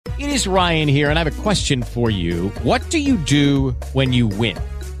It is Ryan here, and I have a question for you. What do you do when you win?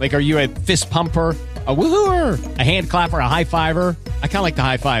 Like, are you a fist pumper, a woohooer, a hand clapper, a high fiver? I kind of like the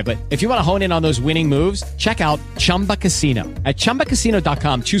high five, but if you want to hone in on those winning moves, check out Chumba Casino. At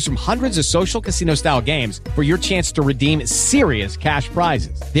ChumbaCasino.com, choose from hundreds of social casino-style games for your chance to redeem serious cash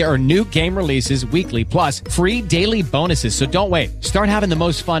prizes. There are new game releases weekly, plus free daily bonuses. So don't wait. Start having the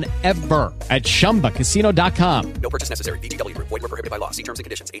most fun ever at ChumbaCasino.com. No purchase necessary. VGW. Void where prohibited by law. See terms and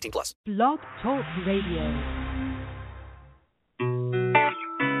conditions. 18+. Blog Talk Radio.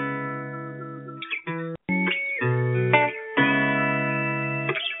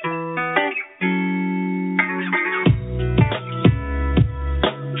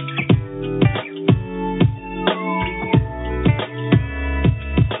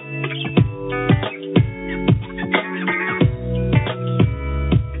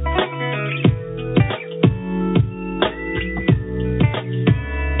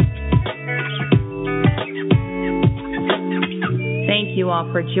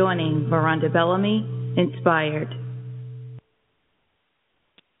 For joining Veronda Bellamy Inspired.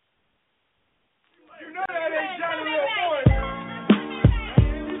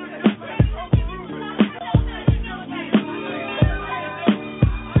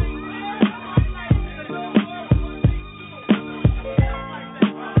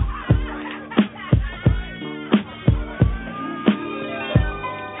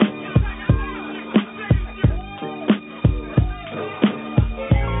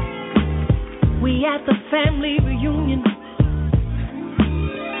 At the family reunion,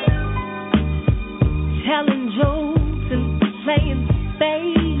 telling jokes and playing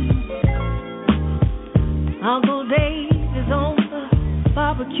spades. Uncle Dave is on the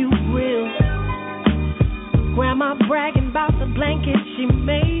barbecue grill. Grandma bragging about the blanket she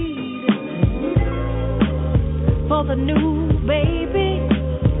made for the new baby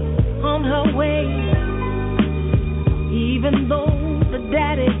on her way. Even though the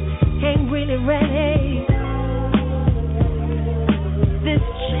daddy ain't really ready, this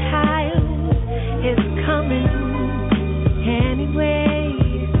child is coming anyway.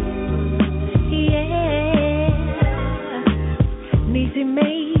 Yeah, Niecy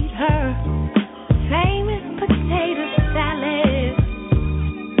made her famous potato salad.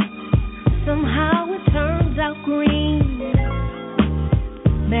 Somehow it turns out green.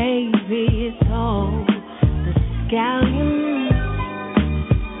 Maybe it's all the scallions.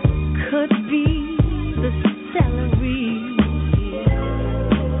 Could be the celery,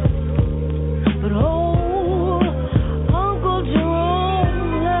 but oh, Uncle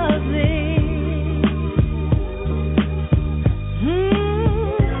Jerome loves it.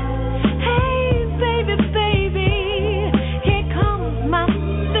 Hey, baby, baby, here comes my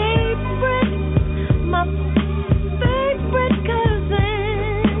favorite cousin.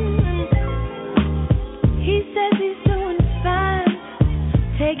 He says he's doing fine,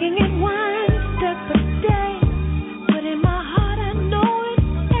 taking it one step a day, but in my heart I know it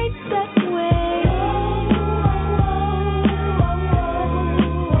ain't that way.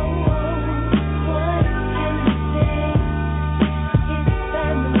 What can I say? It's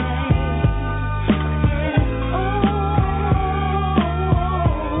family. And oh,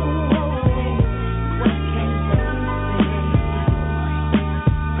 what can I say?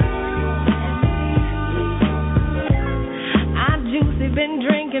 I juicy been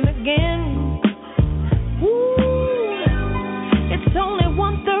drinking again. It's only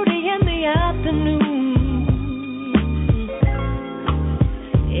 1:30 in the afternoon.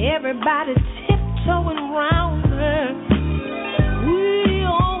 Everybody tiptoeing around her. We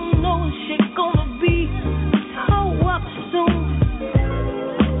all know she's gonna be toe up soon,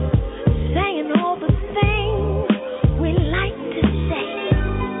 saying all the things we like to say.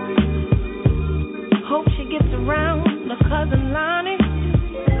 Hope she gets around to cousin Lonnie,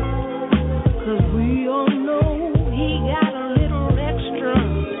 'cause we all know he got a little extra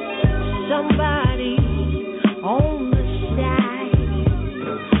somebody on the side.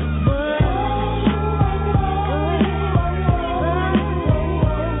 But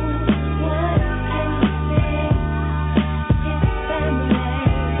what can you say? It's family.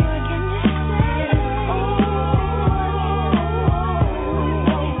 What can you say? Oh,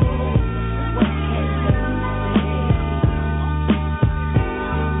 what can you say?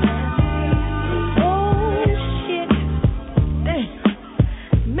 Oh shit.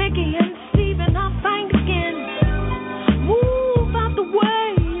 Mickey and Steven are fighting again. Move out the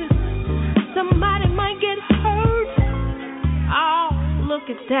way. Somebody might get hurt. Oh, look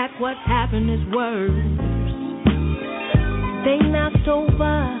at that. What's happened is worse. They knocked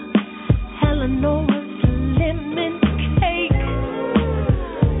over Eleanor's lemon cake.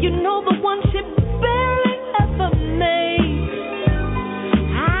 You know the one she barely ever made.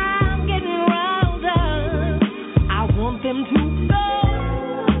 I'm getting riled up. I want them to go.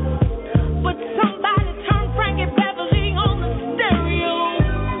 But somebody turn Frankie Beverly on the stereo.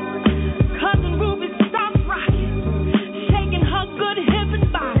 Cousin Ruby starts rocking, shaking her good hip and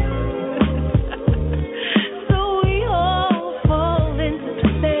body. So we all fall into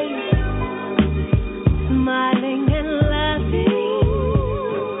place, smiling and laughing.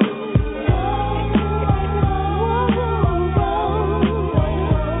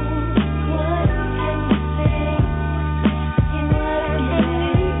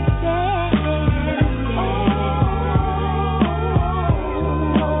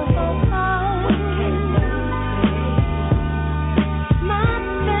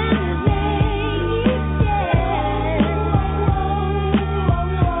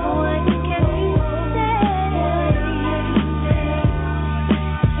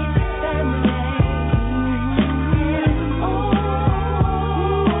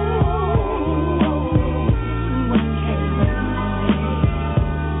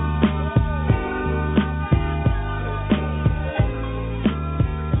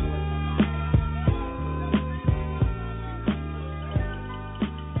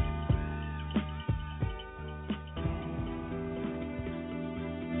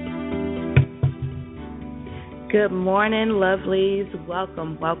 Good morning, lovelies.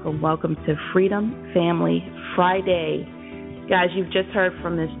 Welcome to Freedom Family Friday. Guys, you've just heard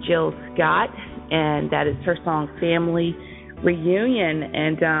from Miss Jill Scott, and that is her song Family Reunion.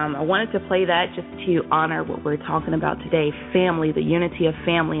 And I wanted to play that just to honor what we're talking about today, family, the unity of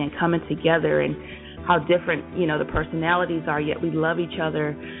family and coming together, and how different, the personalities are, yet we love each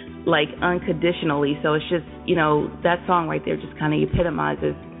other like unconditionally. So it's just, that song right there just kind of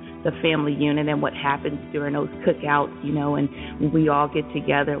epitomizes the family unit and what happens during those cookouts, and when we all get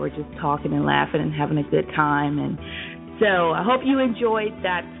together, we're just talking and laughing and having a good time. And so I hope you enjoyed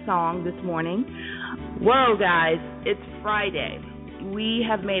that song this morning. Whoa, guys, it's Friday. We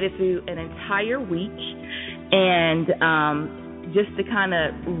have made it through an entire week, and just to kind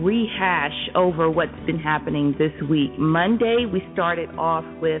of rehash over what's been happening this week. Monday, we started off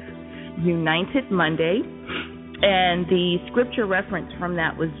with United Monday. And the scripture reference from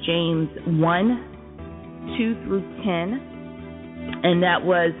that was James 1:2-10, and that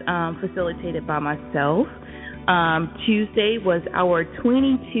was facilitated by myself. Tuesday was our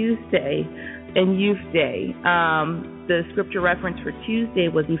 20 Tuesday and Youth Day. The scripture reference for Tuesday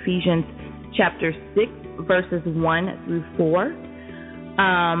was Ephesians chapter 6, verses 1-4.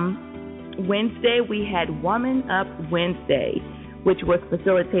 Wednesday, we had Woman Up Wednesday, which was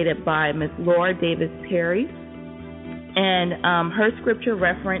facilitated by Miss Laura Davis Perry. And her scripture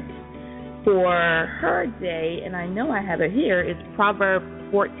reference for her day, and I know I have it here, is Proverbs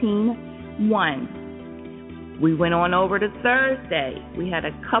 14:1. We went on over to Thursday. We had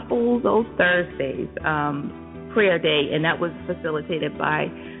a couple of those Thursdays, prayer day, and that was facilitated by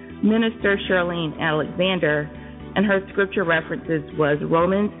Minister Charlene Alexander. And her scripture references was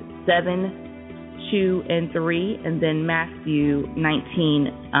Romans 7:2-3, and then Matthew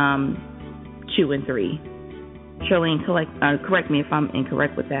 19:2-3. Charlene, correct me if I'm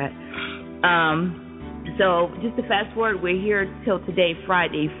incorrect with that. So just to fast forward, we're here till today,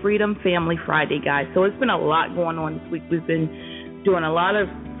 Friday, Freedom Family Friday, guys. So it's been a lot going on this week. We've been doing a lot of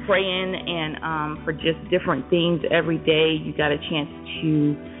praying and for just different things every day. You got a chance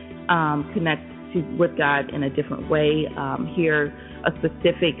to connect with God in a different way, hear a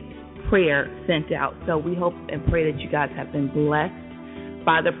specific prayer sent out. So we hope and pray that you guys have been blessed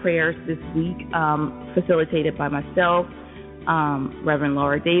by the prayers this week, facilitated by myself, Reverend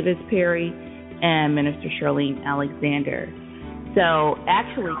Laura Davis Perry, and Minister Charlene Alexander. So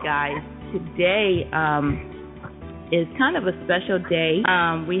actually, guys, today is kind of a special day.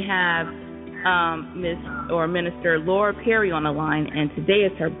 We have Minister Laura Perry on the line, and today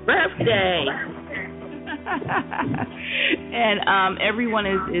is her birthday. And everyone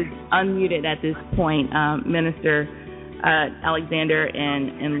is unmuted at this point. Minister Alexander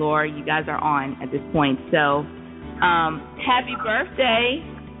and Laura, you guys are on at this point. So, happy birthday.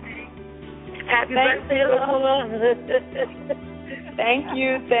 Happy birthday, Laura. Thank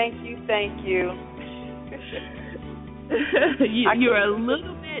you. You're a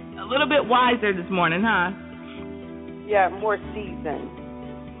little bit wiser this morning, huh? Yeah, more seasoned.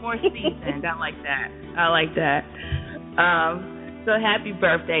 I like that. So happy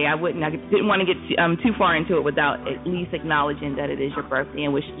birthday. I didn't want to get too far into it without at least acknowledging that it is your birthday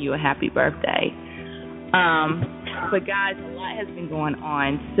and wishing you a happy birthday. But guys, a lot has been going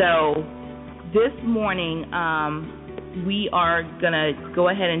on. So this morning, we are going to go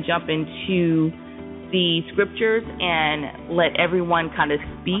ahead and jump into the scriptures and let everyone kind of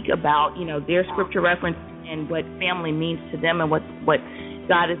speak about, their scripture reference and what family means to them and what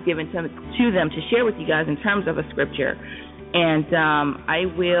God has given to them to share with you guys in terms of a scripture. And I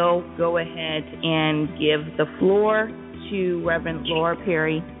will go ahead and give the floor to Reverend Laura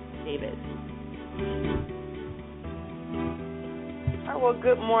Perry Davis. Well,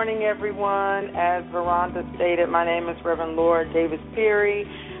 good morning, everyone. As Veronda stated, my name is Reverend Laura Davis Perry.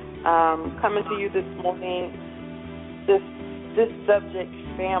 Coming to you this morning. This subject,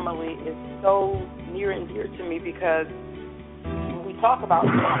 family, is so near and dear to me because when we talk about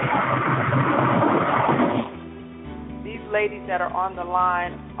family, these ladies that are on the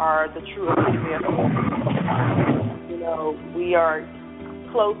line are the true epitome of family. We are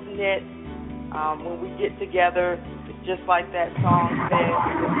close-knit. When we get together, just like that song said,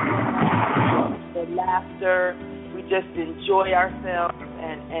 the laughter, we just enjoy ourselves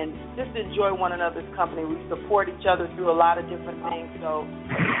and just enjoy one another's company. We support each other through a lot of different things. So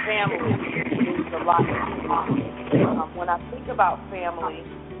family means a lot to me. When I think about family,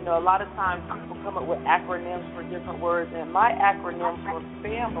 a lot of times people come up with acronyms for different words, and my acronym for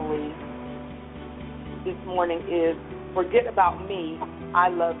family this morning is forget about me, I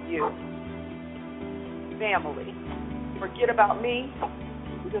love you. Family. Forget about me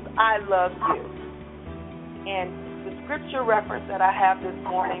because I love you. And the scripture reference that I have this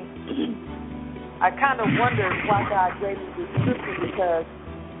morning, I kind of wondered why God gave me this scripture because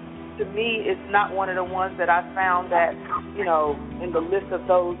to me it's not one of the ones that I found that, in the list of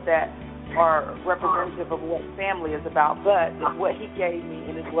those that are representative of what family is about, but it's what he gave me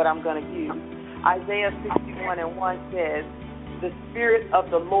and it's what I'm going to use. Isaiah 61:1 says, the Spirit of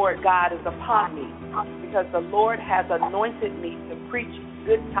the Lord God is upon me, because the Lord has anointed me to preach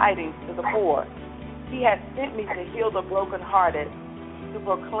good tidings to the poor. He has sent me to heal the brokenhearted, to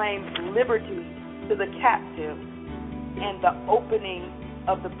proclaim liberty to the captive, and the opening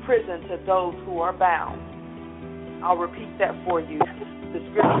of the prison to those who are bound. I'll repeat that for you. The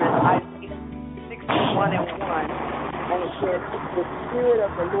scripture is Isaiah 61:1, and it says, the Spirit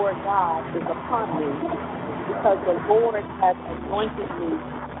of the Lord God is upon me, because the Lord has anointed me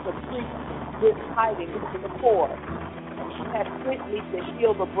to preach good tidings to the poor. He has sent me to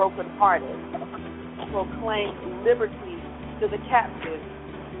heal the brokenhearted, to proclaim liberty to the captives,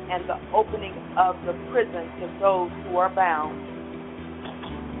 and the opening of the prison to those who are bound.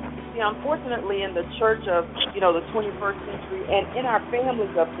 See, unfortunately, in the church of, the 21st century and in our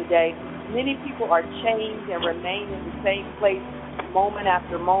families of today, many people are chained and remain in the same place moment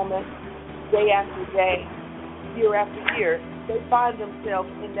after moment, day after day, year after year. They find themselves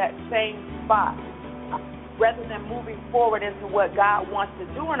in that same spot. Rather than moving forward into what God wants to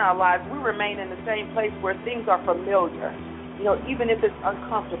do in our lives, we remain in the same place where things are familiar. Even if it's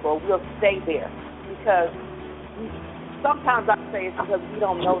uncomfortable, we'll stay there because sometimes I say it's because we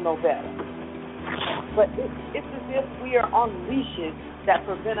don't know no better. But it's as if we are on leashes that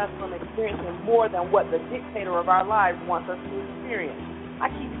prevent us from experiencing more than what the dictator of our lives wants us to experience. I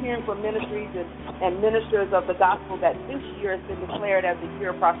keep hearing from ministries and ministers of the gospel that this year has been declared as a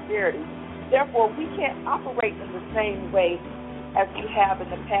year of prosperity. Therefore, we can't operate in the same way as we have in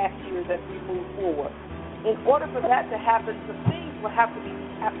the past years as we move forward. In order for that to happen, some things will have to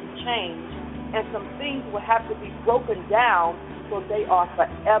change, and some things will have to be broken down so they are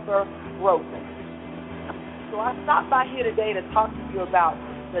forever broken. So I stopped by here today to talk to you about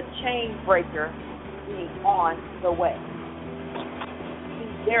the chain breaker being on the way.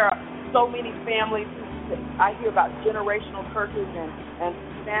 There are so many families. I hear about generational curses and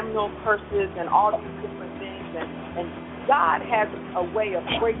familial curses and all these different things. And God has a way of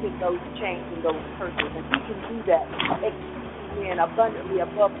breaking those chains and those curses. And he can do that exceedingly and abundantly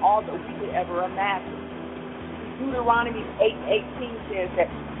above all that we could ever imagine. Deuteronomy 8:18 says that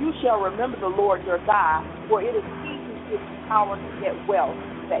you shall remember the Lord your God, for it is he who gives you power to get wealth,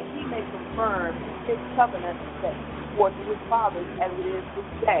 that he may confirm his covenant that to his fathers as it is this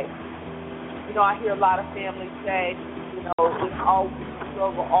day. I hear a lot of families say, it's all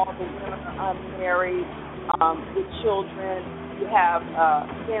struggle, all the women are unmarried, with children. You have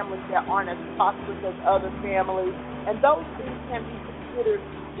families that aren't as prosperous as other families, and those things can be considered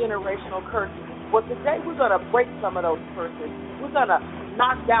generational curses. Well, today we're going to break some of those curses. We're going to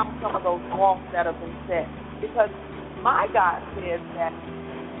knock down some of those walls that have been set, because my God says that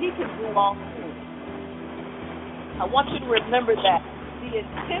he can do all things. I want you to remember that the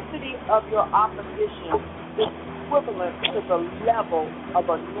intensity of your opposition is equivalent to the level of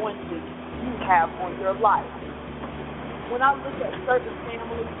anointing you have on your life. When I look at certain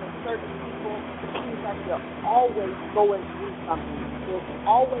families and certain people who like they're always going through something. There's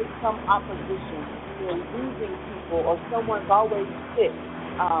always some opposition. They're losing people, or someone's always sick.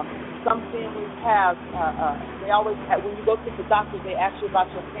 Some families have, they always have, when you go to the doctor, they ask you about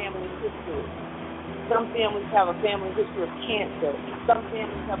your family history. Some families have a family history of cancer. Some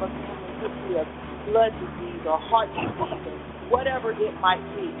families have a family history of blood disease or heart disease or whatever it might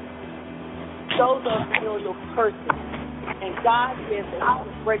be. Those are familial curses. And God says that He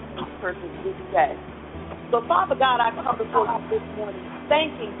will break these curses this day. So, Father God, I come before you this morning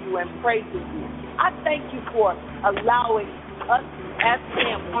thanking you and praising you. I thank you for allowing us as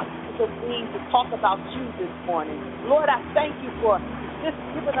families to convene to talk about you this morning. Lord, I thank you for just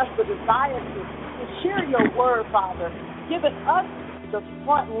giving us the desire to share your word, Father, giving us the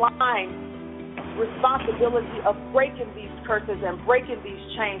front line responsibility of breaking these curses and breaking these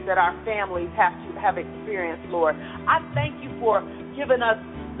chains that our families have experienced, Lord. I thank you for giving us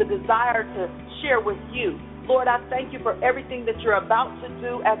the desire to share with you. Lord, I thank you for everything that you're about to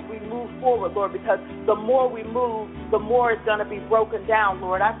do as we move forward, Lord, because the more we move, the more it's going to be broken down,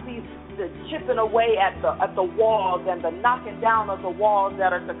 Lord. I see the chipping away at the walls and the knocking down of the walls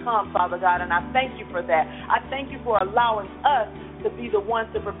that are to come, Father God, and I thank you for that. I thank you for allowing us to be the ones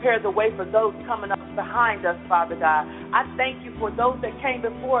to prepare the way for those coming up behind us, Father God. I thank you for those that came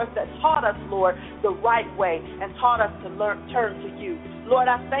before us that taught us, Lord, the right way and taught us to turn to you. Lord,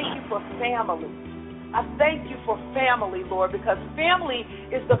 I thank you for family. I thank you for family, Lord, because family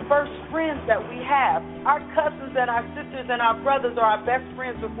is the first friends that we have. Our cousins and our sisters and our brothers are our best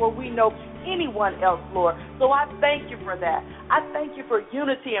friends before we know anyone else, Lord. So I thank you for that. I thank you for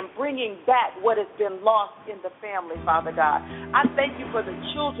unity and bringing back what has been lost in the family, Father God. I thank you for the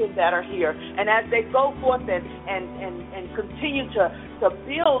children that are here, and as they go forth and continue to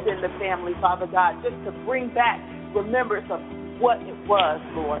build in the family, Father God, just to bring back remembrance of what it was,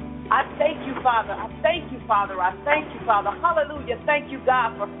 Lord. I thank you, Father. I thank you, Father. I thank you, Father. Hallelujah. Thank you,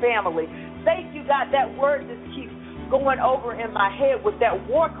 God, for family. Thank you, God. That word just keeps going over in my head with that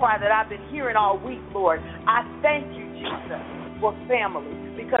war cry that I've been hearing all week, Lord. I thank you, Jesus, for family,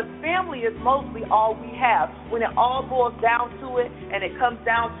 because family is mostly all we have. When it all boils down to it and it comes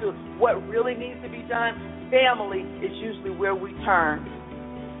down to what really needs to be done, family is usually where we turn.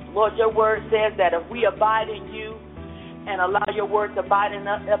 Lord, your word says that if we abide in you, and allow your word to abide in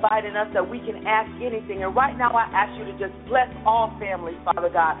us, that we can ask anything. And right now I ask you to just bless all families, Father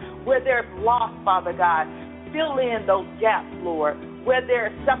God. Where there's loss, Father God, fill in those gaps, Lord. Where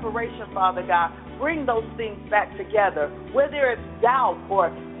there is separation, Father God, bring those things back together. Where there is doubt or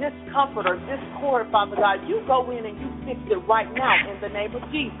discomfort or discord, Father God, you go in and you fix it right now in the name of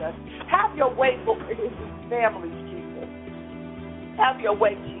Jesus. Have your way in these families, Jesus. Have your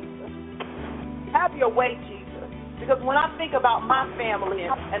way, Jesus. Have your way, Jesus. Because when I think about my family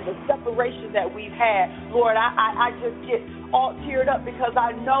and the separation that we've had, Lord, I just get all teared up because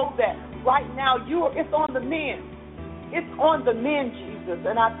I know that right now it's on the men. It's on the men, Jesus,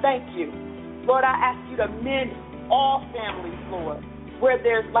 and I thank you. Lord, I ask you to mend all families, Lord, where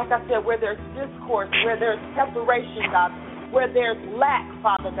there's, like I said, where there's discourse, where there's separation, God, where there's lack,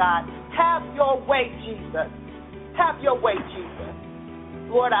 Father God. Have your way, Jesus. Have your way, Jesus.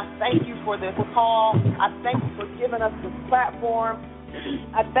 Lord, I thank you for this call. I thank you for giving us this platform.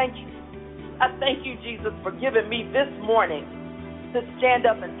 I thank you, Jesus, for giving me this morning to stand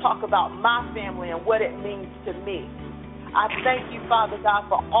up and talk about my family and what it means to me. I thank you, Father God,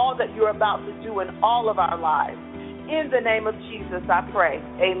 for all that you're about to do in all of our lives. In the name of Jesus, I pray.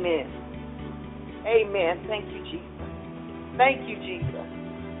 Amen. Amen. Thank you, Jesus. Thank you, Jesus.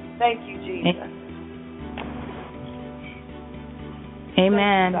 Thank you, Jesus.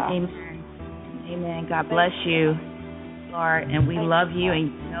 Amen. Amen. Amen. God bless you, Lord. And we love you, and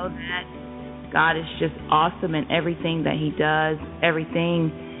you know that God is just awesome in everything that He does,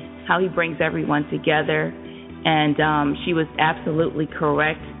 everything, how He brings everyone together. And she was absolutely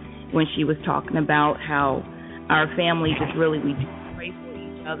correct when she was talking about how our families is really, we do pray for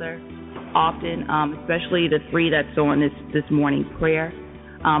each other often, especially the three that's on this morning prayer.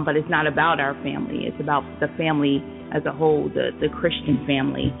 But it's not about our family. It's about the family as a whole, the Christian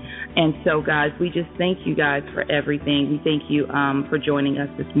family. And so, guys, we just thank you guys for everything. We thank you for joining us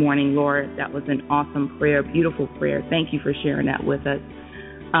this morning, Lord. That was an awesome prayer, beautiful prayer. Thank you for sharing that with us.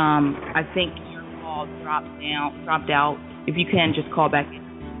 I think your call dropped out. If you can, just call back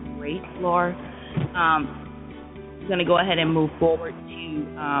in. Great, Laura. I'm going to go ahead and move forward to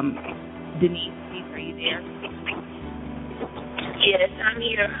Denise. Denise, are you there? Yes, I'm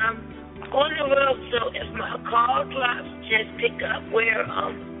here. I'm on the road, so if my call drops, just pick up where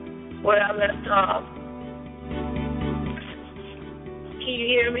I left off. Can you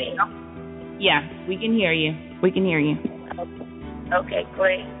hear me? Yeah, we can hear you. We can hear you. Okay,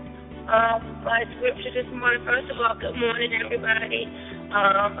 great. My scripture this morning, first of all, good morning, everybody.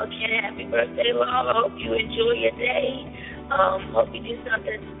 Again, happy birthday, Love. I hope you enjoy your day. Hope you do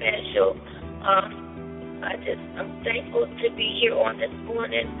something special. I'm thankful to be here on this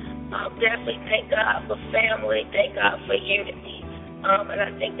morning. Definitely thank God for family. Thank God for unity. And I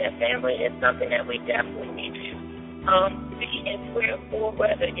think that family is something that we definitely need to be in prayer for,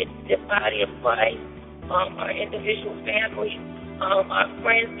 whether it's the body of Christ, our individual families, our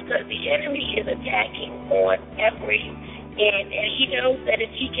friends, because the enemy is attacking on every end, and he knows that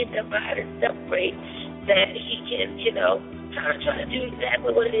if he can divide and separate, that he can, kind of try to do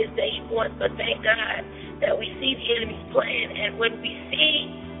exactly what it is that he wants. But thank God that we see the enemy's plan, and when we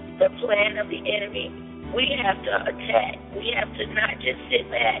see the plan of the enemy, we have to attack. We have to not just sit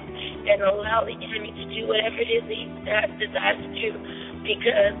back and allow the enemy to do whatever it is that he desires to do,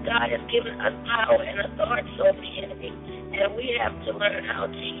 because God has given us power and authority over the enemy, and we have to learn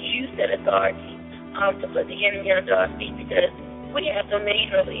how to use that authority to put the enemy under our feet, because we have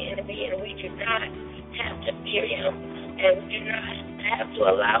dominion over the enemy, and we do not have to fear him, and we do not have to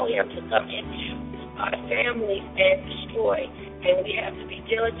allow him to come into our families and destroy. And we have to be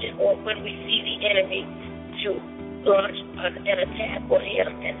diligent when we see the enemy to launch an attack on him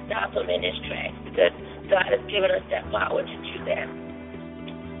and stop him in his tracks, because God has given us that power to do that.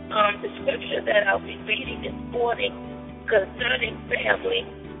 The scripture that I'll be reading this morning concerning family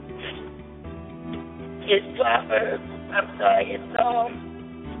is Psalm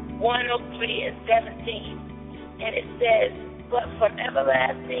 103 and 17. And it says, but from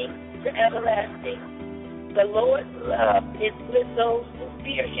everlasting to everlasting, the Lord's love is with those who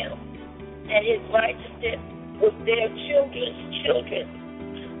fear him, and his righteousness with their children's children.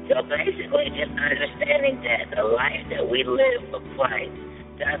 So basically, just understanding that the life that we live for Christ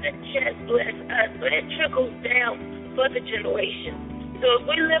doesn't just bless us, but it trickles down for the generations. So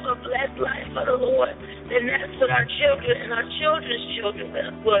if we live a blessed life for the Lord, then that's what our children and our children's children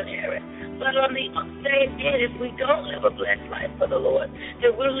will inherit. But on the same end, if we don't live a blessed life for the Lord,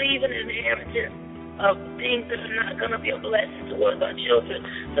 then we're leaving an inheritance of things that are not going to be a blessing towards our children.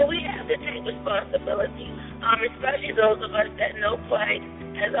 So we have to take responsibility, especially those of us that know Christ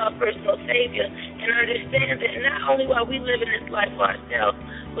as our personal Savior, and understand that not only are we living this life for ourselves,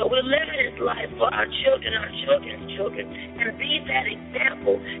 but we're living this life for our children, our children's children, and be that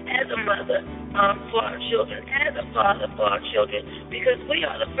example as a mother for our children, as a father for our children, because we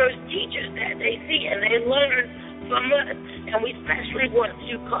are the first teachers that they see and they learn from us. And we especially want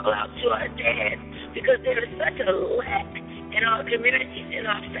to call out to our dads, because there is such a lack in our communities, in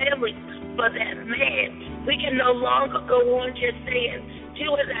our families, for that man. We can no longer go on just saying, do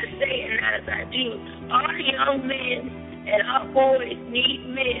as I say and not as I do. Our young men and our boys need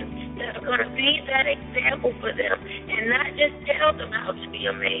men that are going to be that example for them, and not just tell them how to be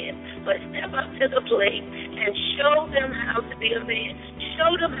a man, but step up to the plate and show them how to be a man.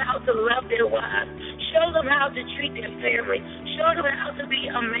 Show them how to love their wives. Show them how to treat their family. Show them how to be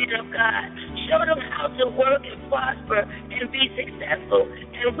a man of God. Show them how to work and prosper and be successful.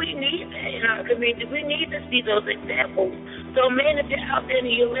 And we need that in our community. We need to see those examples. So, men, if you're out there and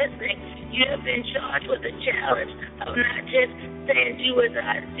you're listening, you have been charged with the challenge of not just saying, do as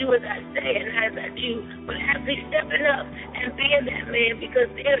I say and as I do, but actually stepping up and being that man, because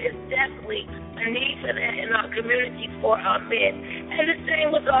there is definitely a need for that in our community for our men. And the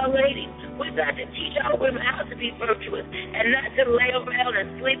same with our ladies. We've got to teach our women how to be virtuous and not to lay around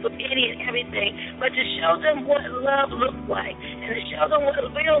and sleep with any and everything, but to show them what love looks like and to show them what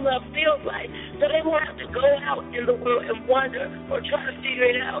real love feels like, so they won't have to go out in the world and wonder or try to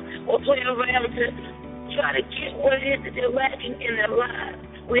figure it out or play around to try to get what it is that they're lacking in their lives.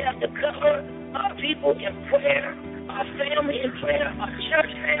 We have to cover our people in prayer, our family in prayer, our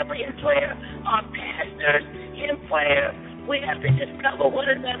church family in prayer, our pastors in prayer. We have to just cover one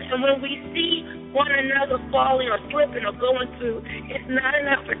another. And when we see one another falling or slipping or going through, it's not an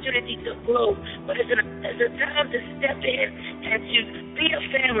opportunity to gloat, but it's a time to step in and to be a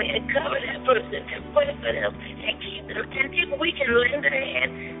family and cover that person and pray for them and keep them. And if we can lend a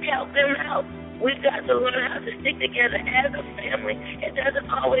hand, help them out. We've got to learn how to stick together as a family. It doesn't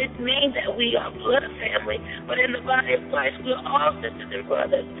always mean that we are blood family, but in the body of Christ, we're all sisters and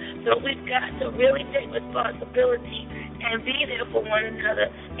brothers. So we've got to really take responsibility and be there for one another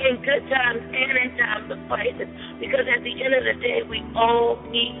in good times and in times of crisis, because at the end of the day, we all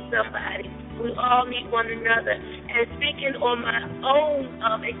need somebody. We all need one another. And speaking on my own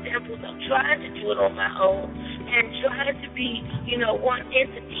examples of trying to do it on my own and trying to be, one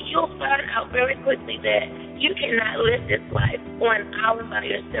entity, you'll find out very quickly that You cannot live this life for an hour by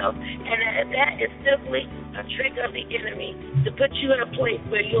yourself. And that is simply a trick of the enemy to put you in a place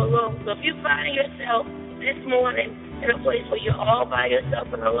where you're alone. So if you find yourself this morning in a place where you're all by yourself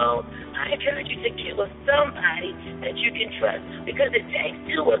and alone, I encourage you to get with somebody that you can trust, because it takes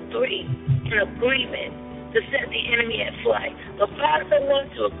 2 or 3 in agreement to set the enemy at flight. So Father, I want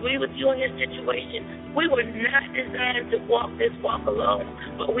to agree with you in this situation. We were not designed to walk this walk alone,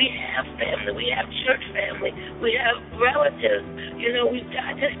 but we have family. We have church family. We have relatives. You know, we've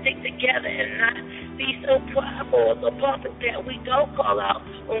got to stick together and not be so prideful or so pompous that we don't call out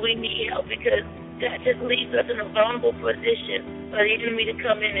when we need help, because that just leaves us in a vulnerable position for the enemy to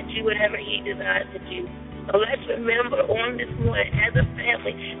come in and do whatever he desires to do. So let's remember on this morning, as a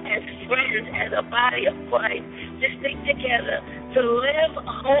family, as friends, as a body of Christ, to stick together, to live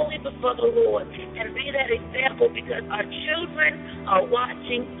holy before the Lord, and be that example, because our children are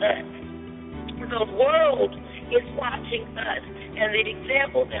watching us. The world is watching us and the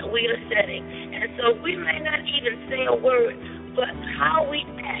example that we are setting. And so we may not even say a word, but how we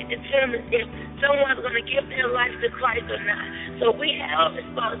act determines if someone's going to give their life to Christ or not. So we have a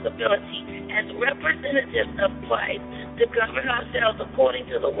responsibility as representatives of Christ to govern ourselves according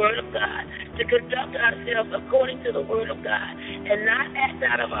to the Word of God, to conduct ourselves according to the Word of God, and not act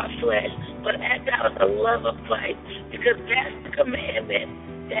out of our flesh, but act out of the love of Christ, because that's the commandment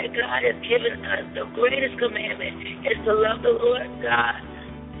that God has given us. The greatest commandment is to love the Lord God,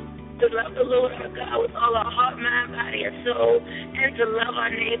 to love the Lord our God with all our heart, mind, body, and soul, and to love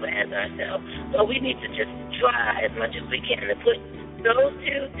our neighbor as ourselves. So we need to just try as much as we can to put those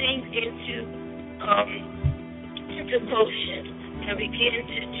 2 things into motion and begin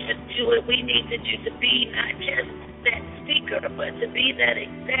to just do what we need to do to be not just that speaker, but to be that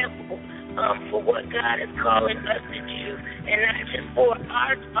example for what God is calling us to do, and not just for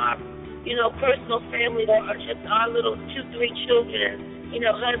our personal family or just our little 2-3 children,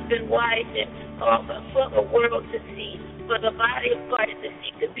 husband, wife, and for the world to see, for the body of Christ to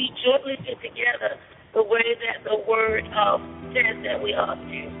see, to be jointly fit together the way that the Word says that we ought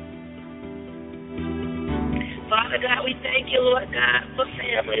to. Father God, we thank you, Lord God, for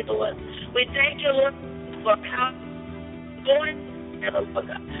family, Lord. We thank you, Lord, for how going together, Lord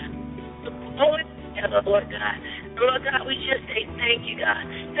God. Going together, Lord God. Lord God, we just say thank you, God.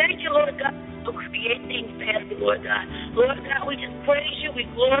 Thank you, Lord God, for creating family, Lord God. Lord God, we just praise you, we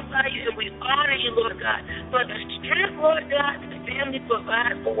glorify you, and we honor you, Lord God, for the strength, Lord God, the family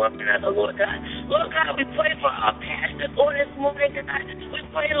provides for one another, Lord God. Lord God, we pray for our pastors on this morning, God. We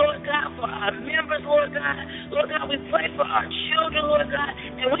pray, Lord God, for our members, Lord God. Lord God, we pray for our children, Lord God,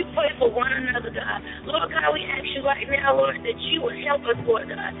 and we pray for one another, God. Lord God, we ask you right now, Lord, that you would help us, Lord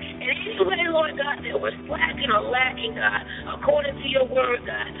God. And any way, Lord God, that we're slacking or lacking, God, according to your word,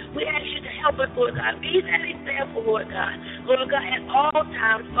 God, we ask you to help us, Lord God. Be that example, Lord God. Lord God, at all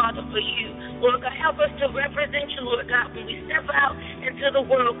times, Father, for you. Lord God, help us to represent you, Lord God, when we step out into the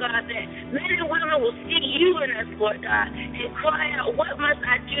world, God, that men and women will see you in us, Lord God, and cry out, what must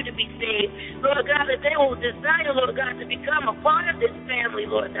I do to be saved? Lord God, that they will desire, Lord God, to become a part of this family,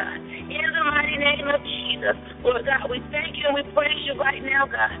 Lord God. In the mighty name of Jesus, Lord God, we thank you and we praise you right now,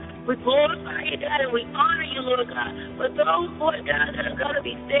 God. We glorify you, God, and we honor you, Lord God, for those, Lord God, that are going to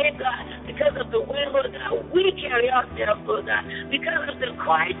be saved, God, because of the way, Lord God, we carry ourselves, Lord God, because of the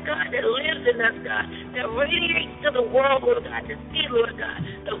Christ, God, that lives in us, God, that radiates to the world, Lord God, to see, Lord God,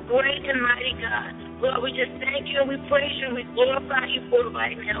 the great and mighty God. Lord, we just thank you and we praise you and we glorify you for it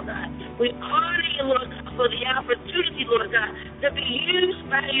right now, God. We honor you, Lord God, for the opportunity, Lord God, to be used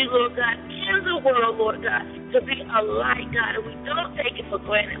by you, Lord God, in the world, Lord God, to be a light, God, and we don't take it for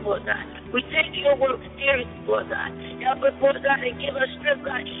granted, Lord God. We take your work seriously, Lord God. Help us, Lord God, and give us strength,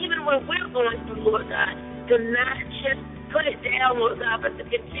 God, even when we're going through, Lord God, to not just put it down, Lord God, but to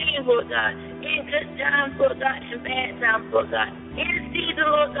continue, Lord God, in good times, Lord God, and bad times, Lord God, in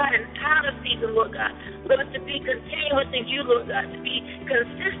season, Lord God, and out of season, Lord God. Lord, to be continuous in you, Lord God, to be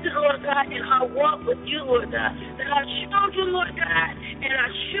consistent, Lord God, in our walk with you, Lord God, that our children, Lord God, and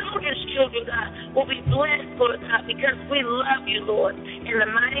our children's children, God, will be blessed, Lord God, because we love you, Lord. In the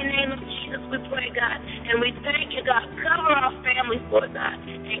mighty name of Jesus, we pray, God, and we thank you, God. Cover our families, Lord God,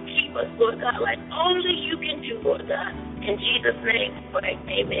 and keep us, Lord God, like only you can do, Lord God. In Jesus' name, we pray.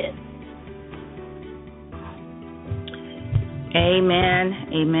 Amen. Amen,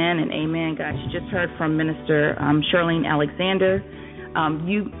 amen, and amen, guys. You just heard from Minister Charlene Alexander.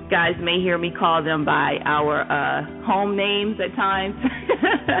 You guys may hear me call them by our home names at times.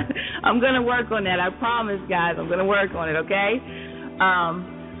 I'm going to work on that. I promise, guys. I'm going to work on it, okay?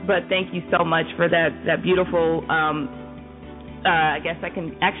 But thank you so much for that beautiful, I guess I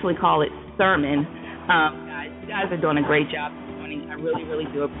can actually call it sermon, Guys, you guys are doing a great job this morning. I really, really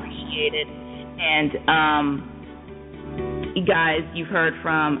do appreciate it. And you guys, you've heard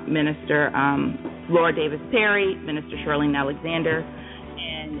from Minister Laura Davis Perry, Minister Charlene Alexander,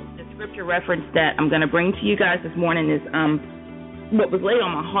 and the scripture reference that I'm going to bring to you guys this morning is what was laid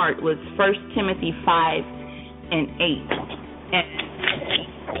on my heart was 1 Timothy 5 and 8. And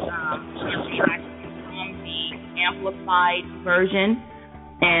from the Amplified version,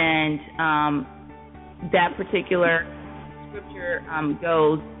 and that particular scripture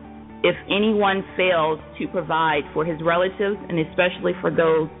goes, if anyone fails to provide for his relatives, and especially for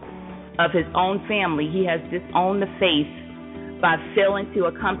those of his own family, he has disowned the faith by failing to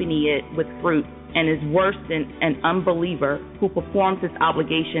accompany it with fruit, and is worse than an unbeliever who performs his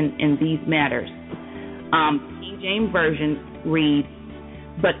obligation in these matters. King James Version reads,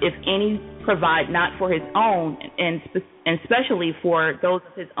 but if any provide not for his own, and especially for those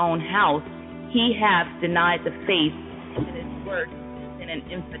of his own house, he hath denied the faith and is worse than an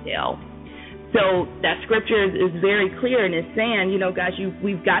infidel. So that scripture is very clear, and it's saying, you know, guys,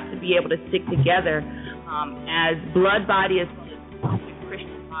 we've got to be able to stick together as blood body as well as the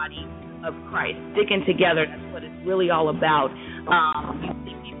Christian body of Christ, sticking together. That's what it's really all about. You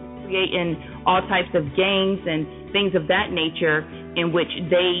see people creating all types of gangs and things of that nature in which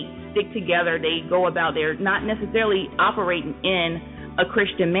they stick together. They go about, they're not necessarily operating in a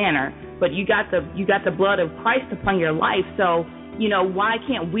Christian manner, but you got the blood of Christ upon your life. So, you know, why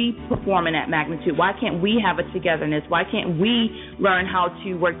can't we perform in that magnitude? Why can't we have a togetherness? Why can't we learn how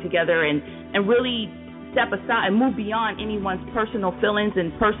to work together and really step aside and move beyond anyone's personal feelings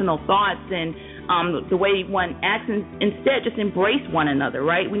and personal thoughts and the way one acts, and instead just embrace one another,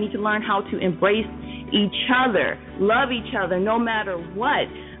 right? We need to learn how to embrace each other, love each other no matter what,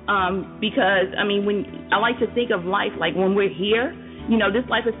 because, I mean, when I like to think of life like when we're here, you know, this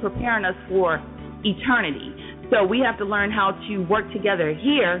life is preparing us for eternity. So we have to learn how to work together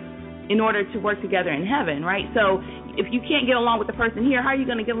here in order to work together in heaven, right? So if you can't get along with the person here, how are you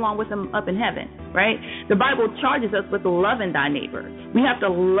going to get along with them up in heaven, right? The Bible charges us with loving thy neighbor. We have to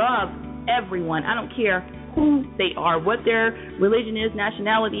love everyone. I don't care who they are, what their religion is,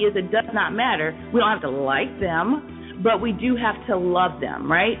 nationality is. It does not matter. We don't have to like them, but we do have to love them,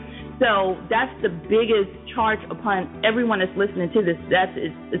 right? So that's the biggest charge upon everyone that's listening to this.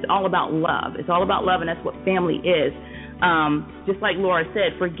 It's all about love. It's all about love, and that's what family is. Just like Laura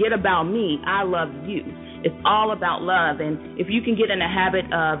said, forget about me, I love you. It's all about love. And if you can get in the habit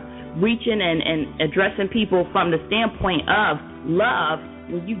of reaching and addressing people from the standpoint of love,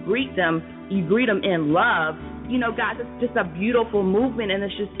 when you greet them in love, you know, guys, it's just a beautiful movement, and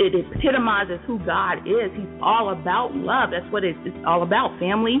it epitomizes who God is. He's all about love. That's what it's all about.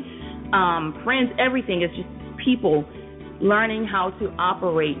 Family, friends, everything is just people learning how to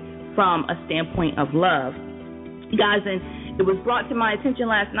operate from a standpoint of love. Guys, and it was brought to my attention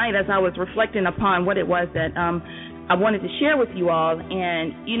last night as I was reflecting upon what it was that I wanted to share with you all.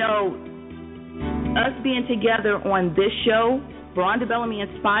 And, you know, us being together on this show, Veronda Bellamy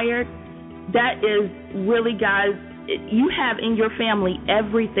Inspired, that is really, guys, you have in your family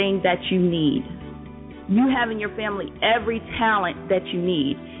everything that you need. You have in your family every talent that you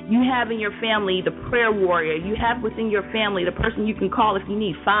need. You have in your family the prayer warrior. You have within your family the person you can call if you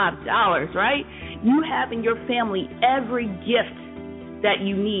need $5, right? You have in your family every gift that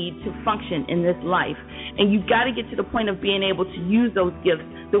you need to function in this life. And you've got to get to the point of being able to use those gifts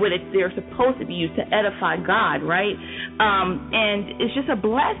the way that they're supposed to be used to edify God, right? And it's just a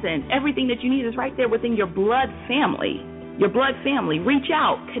blessing. Everything that you need is right there within your blood family. Your blood family. Reach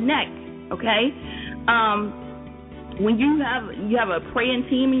out, connect, okay? When you have a praying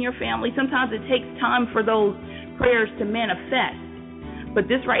team in your family, sometimes it takes time for those prayers to manifest. But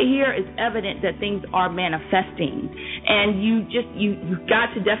this right here is evident that things are manifesting. And you've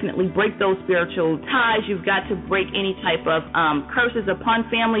got to definitely break those spiritual ties. You've got to break any type of curses upon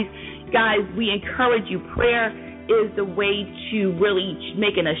families. Guys, we encourage you. Prayer is the way to really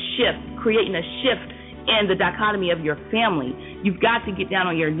creating a shift in the dichotomy of your family. You've got to get down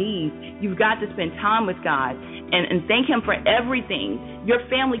on your knees. You've got to spend time with God and thank Him for everything. Your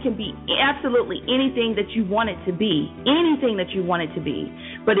family can be absolutely anything that you want it to be, anything that you want it to be.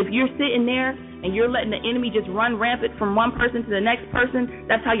 But if you're sitting there and you're letting the enemy just run rampant from one person to the next person,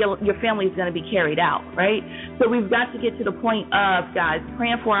 that's how your family is going to be carried out, right? So we've got to get to the point of, guys,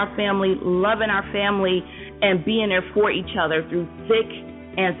 praying for our family, loving our family, and being there for each other through thick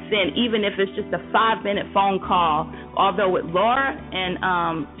and thin, even if it's just a 5-minute phone call. Although with Laura and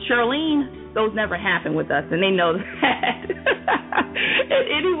Charlene, those never happen with us, and they know that. And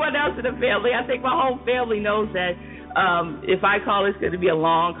anyone else in the family, I think my whole family knows that if I call, it's going to be a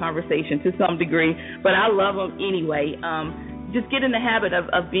long conversation to some degree, but I love them anyway. Just get in the habit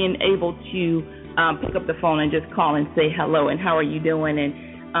of being able to pick up the phone and just call and say hello and how are you doing, and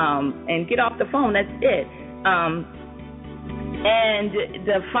get off the phone. That's it. And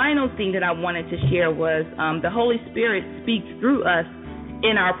the final thing that I wanted to share was the Holy Spirit speaks through us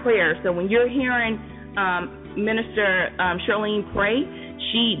in our prayers. So when you're hearing Minister Charlene pray,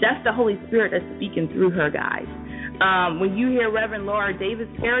 that's the Holy Spirit that's speaking through her, guys. When you hear Reverend Laura Davis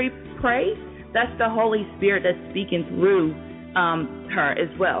Perry pray, that's the Holy Spirit that's speaking through her as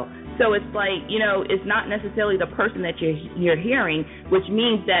well. So it's like, it's not necessarily the person that you're hearing, which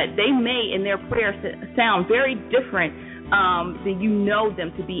means that they may in their prayer sound very different than you know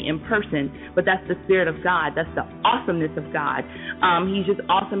them to be in person, but that's the Spirit of God. That's the awesomeness of God. He's just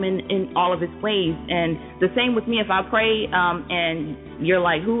awesome in all of his ways. And the same with me. If I pray and you're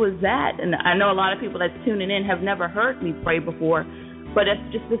like, who is that? And I know a lot of people that's tuning in have never heard me pray before, but it's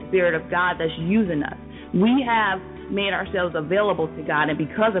just the Spirit of God that's using us. We have made ourselves available to God, and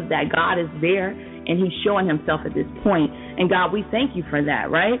because of that, God is there, and he's showing himself at this point. And God, we thank you for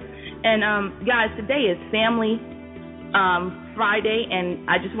that, right? And guys, today is Family Friday, and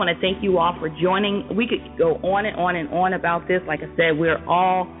I just want to thank you all for joining. We could go on and on and on about this. Like I said, we're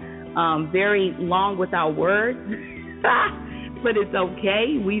all very long with our words, but it's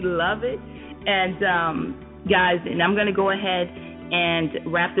okay. We love it. And guys, and I'm going to go ahead and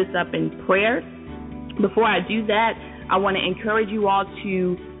wrap this up in prayer. Before I do that, I want to encourage you all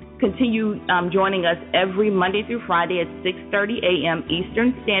to continue joining us every Monday through Friday at 6:30 a.m.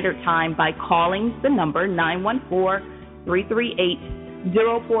 Eastern Standard Time by calling the number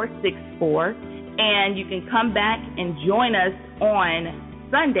 914-338-0464. And you can come back and join us on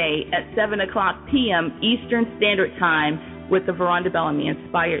Sunday at 7 o'clock p.m. Eastern Standard Time with the Veronda Bellamy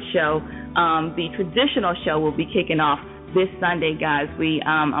Inspired show. The traditional show will be kicking off this Sunday, guys.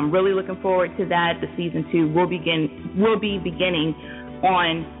 I'm really looking forward to that. The season 2 will be beginning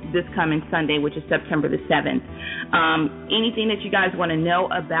on this coming Sunday, which is September the 7th. Anything that you guys want to know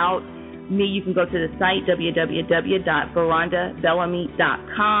about me, you can go to the site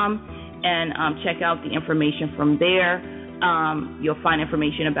www.verondabellamy.com and check out the information from there. You'll find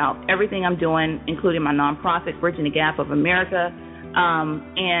information about everything I'm doing, including my nonprofit, Bridging the Gap of America.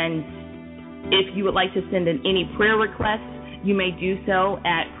 And if you would like to send in any prayer requests, you may do so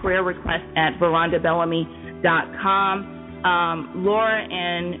at prayerrequests@verondabellamy.com. Laura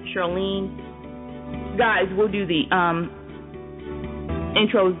and Charlene, guys, we'll do the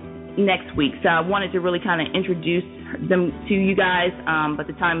intros next week. So I wanted to really kind of introduce them to you guys, but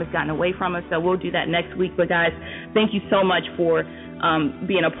the time has gotten away from us, so we'll do that next week. But guys, thank you so much for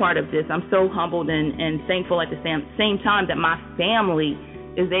being a part of this. I'm so humbled and thankful at the same time that my family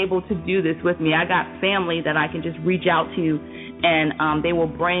is able to do this with me. I got family that I can just reach out to, and they will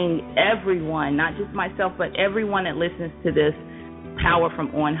bring everyone, not just myself, but everyone that listens to this, power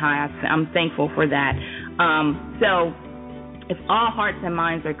from on high. I'm thankful for that. So if all hearts and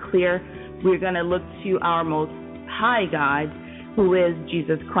minds are clear, we're going to look to our most high God, who is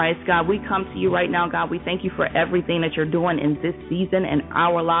Jesus Christ. God, we come to you right now. God, we thank you for everything that you're doing in this season, in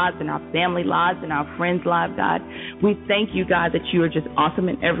our lives, in our family lives, in our friends' lives, God. We thank you, God, that you are just awesome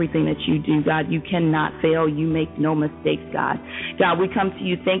in everything that you do, God. You cannot fail. You make no mistakes, God. God, we come to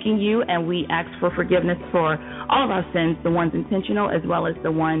you thanking you, and we ask for forgiveness for all of our sins, the ones intentional as well as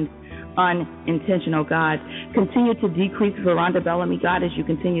the ones unintentional, God. Continue to decrease Veronda Bellamy, God, as you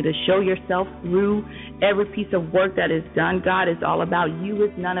continue to show yourself through every piece of work that is done. God, is all about you.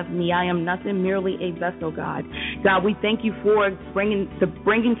 It's none of me. I am nothing, merely a vessel, God. God, we thank you for bringing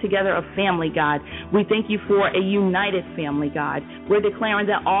together a family, God. We thank you for a united family, God. We're declaring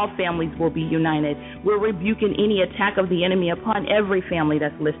that all families will be united. We're rebuking any attack of the enemy upon every family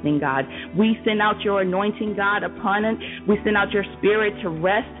that's listening, God. We send out your anointing, God, upon it. We send out your spirit to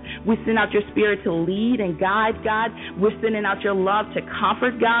rest. We send out your spirit to lead and guide, God. We're sending out your love to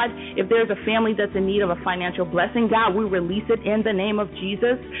comfort, God. If there's a family that's in need of a financial blessing, God, we release it in the name of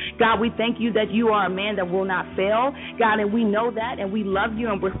Jesus. God, we thank you that you are a man that will not fail, God, and we know that, and we love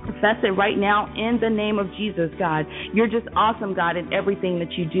you, and we profess it right now in the name of Jesus, God. You're just awesome, God, in everything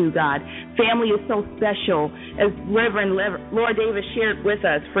that you do, God. Family is so special. As Reverend Laura Davis shared with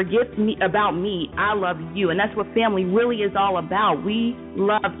us, forget me about me, I love you, and that's what family really is all about. We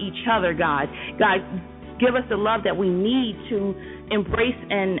love each other, God. God, give us the love that we need to embrace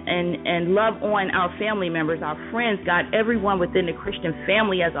and love on our family members, our friends, God, everyone within the Christian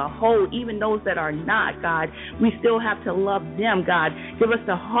family as a whole, even those that are not, God. We still have to love them, God. Give us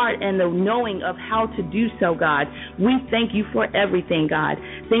the heart and the knowing of how to do so, God. We thank you for everything, God.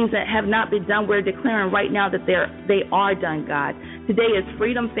 Things that have not been done, we're declaring right now that they are done, God. Today is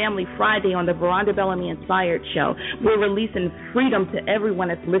Freedom Family Friday on the Veronda Bellamy Inspired show. We're releasing freedom to everyone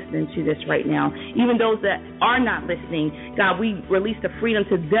that's listening to this right now. Even those that are not listening, God, we release the freedom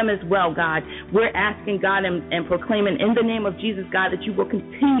to them as well, God. We're asking, God, and proclaiming in the name of Jesus, God, that you will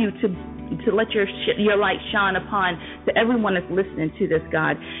continue to let your light shine upon to everyone that's listening to this,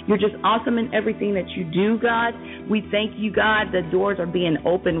 God. You're just awesome in everything that you do, God. We thank you, God. The doors are being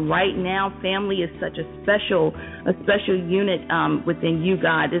opened right now. Family is such a special unit within you,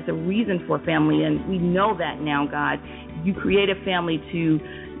 God. There's a reason for family, and we know that now, God. You created family to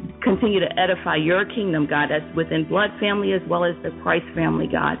continue to edify your kingdom, God. That's within blood family as well as the Christ family,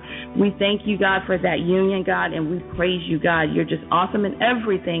 God. We thank you, God, for that union, God, and we praise you, God. You're just awesome in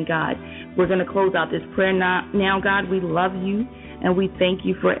everything, God. We're going to close out this prayer now, God. We love you, and we thank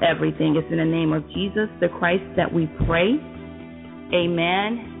you for everything. It's in the name of Jesus, the Christ, that we pray.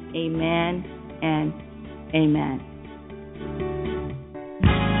 Amen, amen, and amen.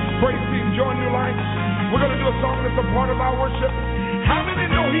 Praise team, join your lights. We're going to do a song that's a part of our worship. How many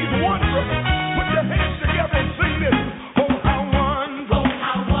know he's wonderful? Put your hands together and sing this. Oh, how wonderful. Oh,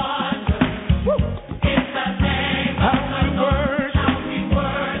 how wonderful. It's the name of the Lord. How we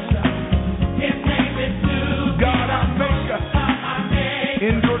worship. His name is to God our Maker.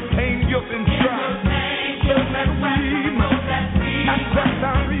 In your pain, guilt, and strife. So that we accept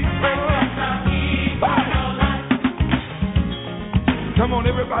our eternal life. Come on,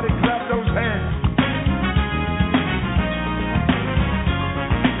 everybody, clap those hands.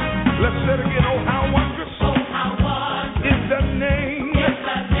 Let's say it again. Oh, how wondrous. Oh, how wondrous.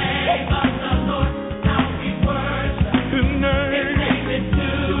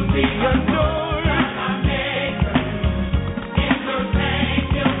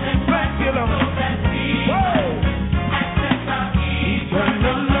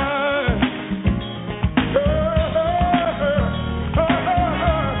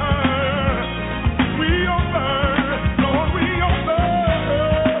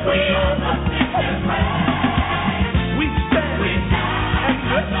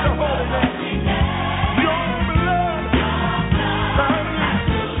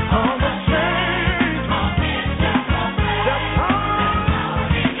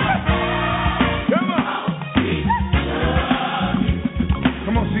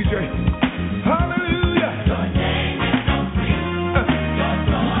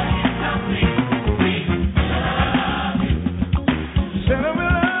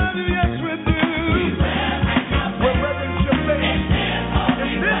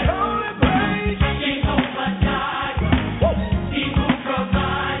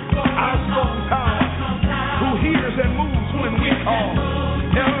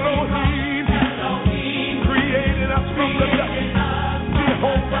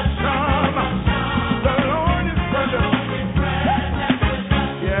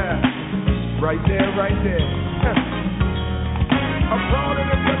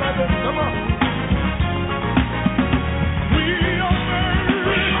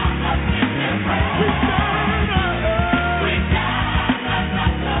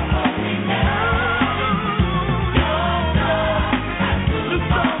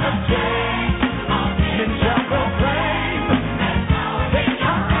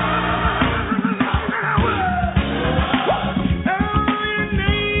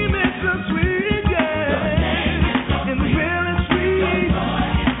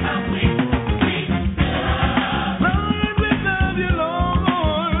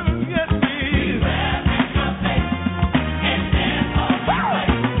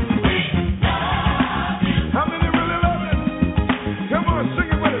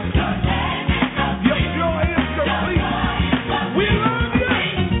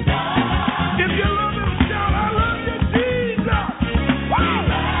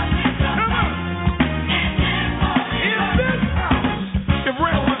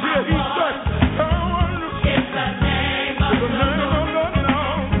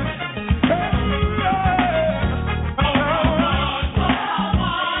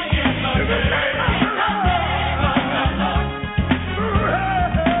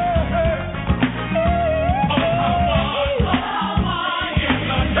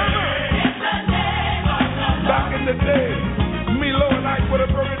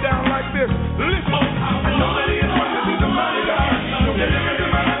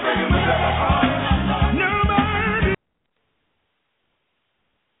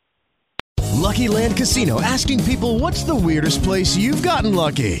 Lucky Land Casino, asking people, what's the weirdest place you've gotten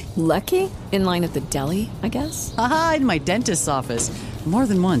lucky? Lucky? In line at the deli, I guess? Aha, in my dentist's office. More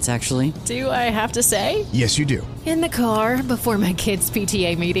than once, actually. Do I have to say? Yes, you do. In the car before my kids'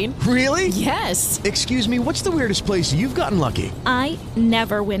 PTA meeting. Really? Yes. Excuse me, what's the weirdest place you've gotten lucky? I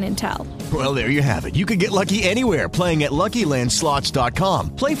never win and tell. Well, there you have it. You can get lucky anywhere, playing at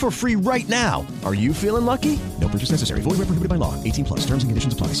LuckyLandSlots.com. Play for free right now. Are you feeling lucky? No purchase necessary. Void where prohibited by law. 18 plus. Terms and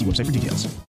conditions apply. See website for details.